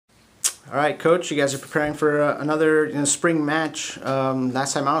All right, Coach. You guys are preparing for another spring match.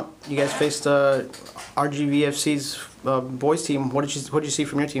 Last time out, you guys faced RGV FC's boys team. What did you see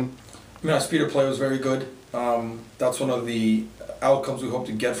from your team? Our speed of play was very good. That's one of the outcomes we hope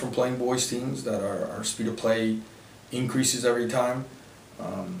to get from playing boys teams. That our speed of play increases every time.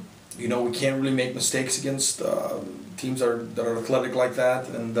 We can't really make mistakes against teams that are athletic like that.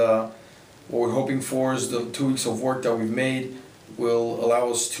 And what we're hoping for is the 2 weeks of work that we've made will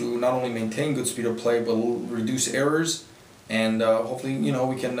allow us to not only maintain good speed of play, but reduce errors, and hopefully, we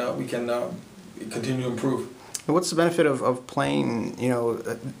can continue to improve. And what's the benefit of playing,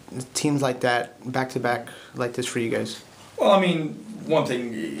 teams like that back to back like this for you guys? Well, one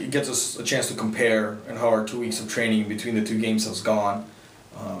thing, it gets us a chance to compare and how our 2 weeks of training between the two games has gone.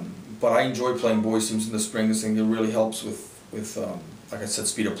 But I enjoy playing boys teams in the spring. This thing, it really helps with like I said,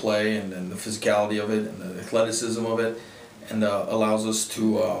 speed of play and the physicality of it and the athleticism of it. And allows us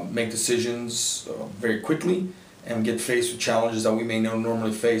to make decisions very quickly and get faced with challenges that we may not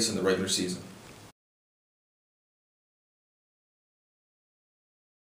normally face in the regular season.